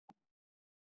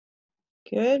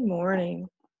Good morning.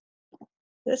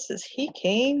 This is He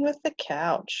Came with the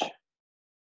Couch.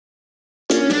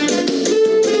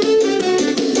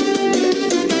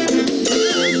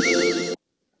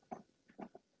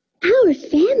 Our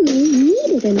family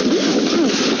needed a new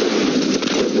couch.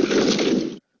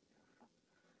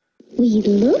 We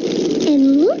looked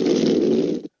and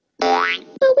looked,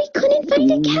 but we couldn't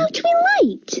find a couch we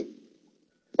liked.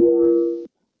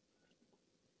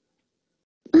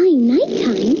 By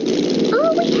nighttime,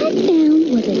 all we had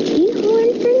found was a tin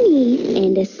horn for me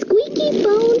and a squeaky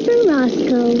bone for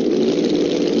Roscoe.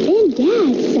 Then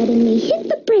Dad suddenly hit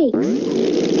the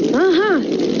brakes. "Aha!"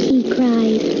 he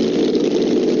cried.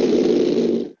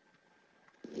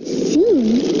 Soon,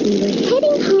 we were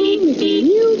heading home with a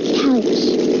new couch.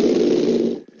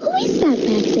 "Who is that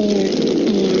back there?"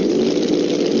 I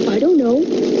asked. "I don't know,"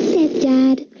 said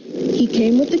Dad. "He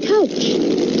came with the couch."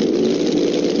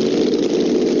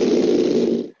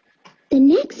 The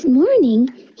next morning,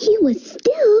 he was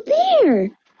still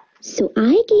there. So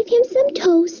I gave him some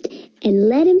toast and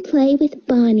let him play with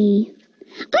Bonnie.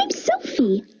 "I'm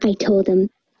Sophie," I told him.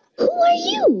 "Who are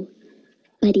you?"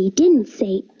 But he didn't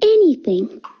say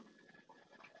anything.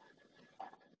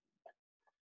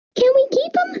 "Can we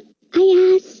keep him?"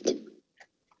 I asked.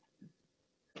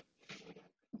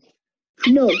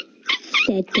 "No,"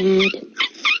 said Dad.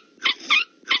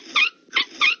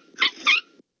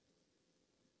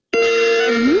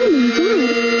 Mom and Dad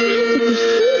had to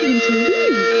persuade him to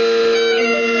leave.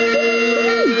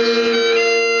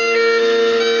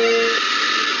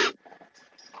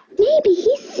 "Maybe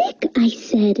he's sick," I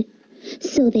said.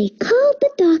 So they called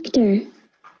the doctor.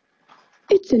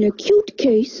 "It's an acute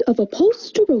case of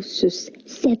upholsterosis,"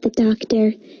 said the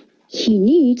doctor. "He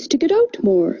needs to get out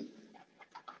more."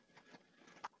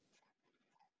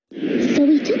 So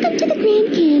we took him to the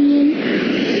Grand Canyon.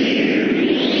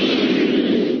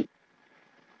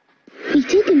 We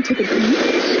took him to the beach.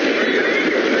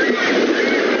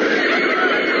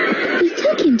 We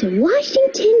took him to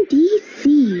Washington,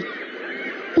 D.C.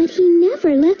 But he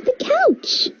never left the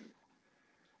couch.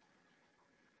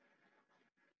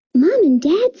 Mom and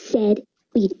Dad said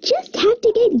we'd just have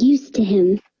to get used to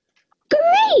him.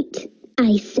 "Great!"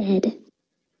 I said.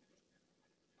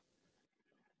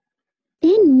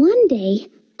 Then one day,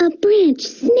 a branch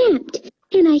snapped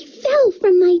and I fell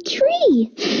from my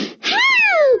tree.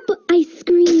 "Help!" I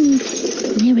screamed.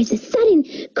 There was a sudden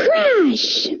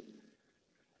crash.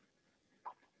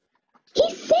 He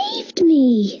saved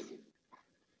me.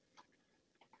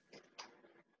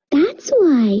 That's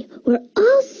why we're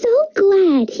all so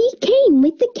glad he came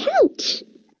with the couch.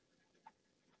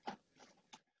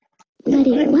 But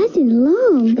it wasn't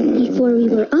long before we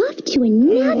were off to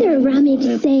another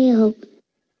rummage sale.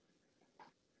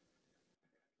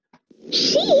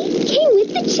 She came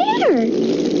with the chair.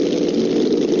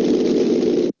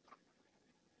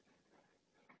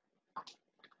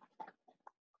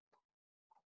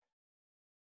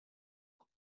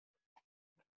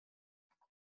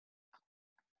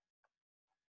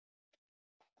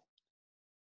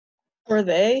 Were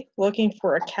they looking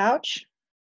for a couch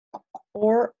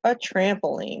or a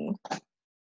trampoline?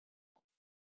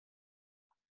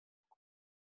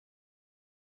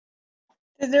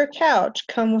 Did their couch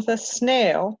come with a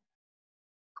snail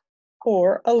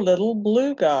or a little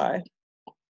blue guy?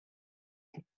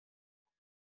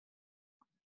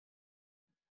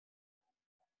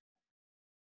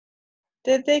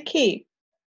 Did they keep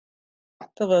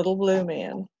the little blue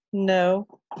man? No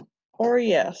or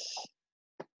yes?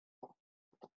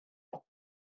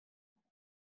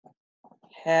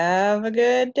 Have a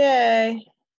good day.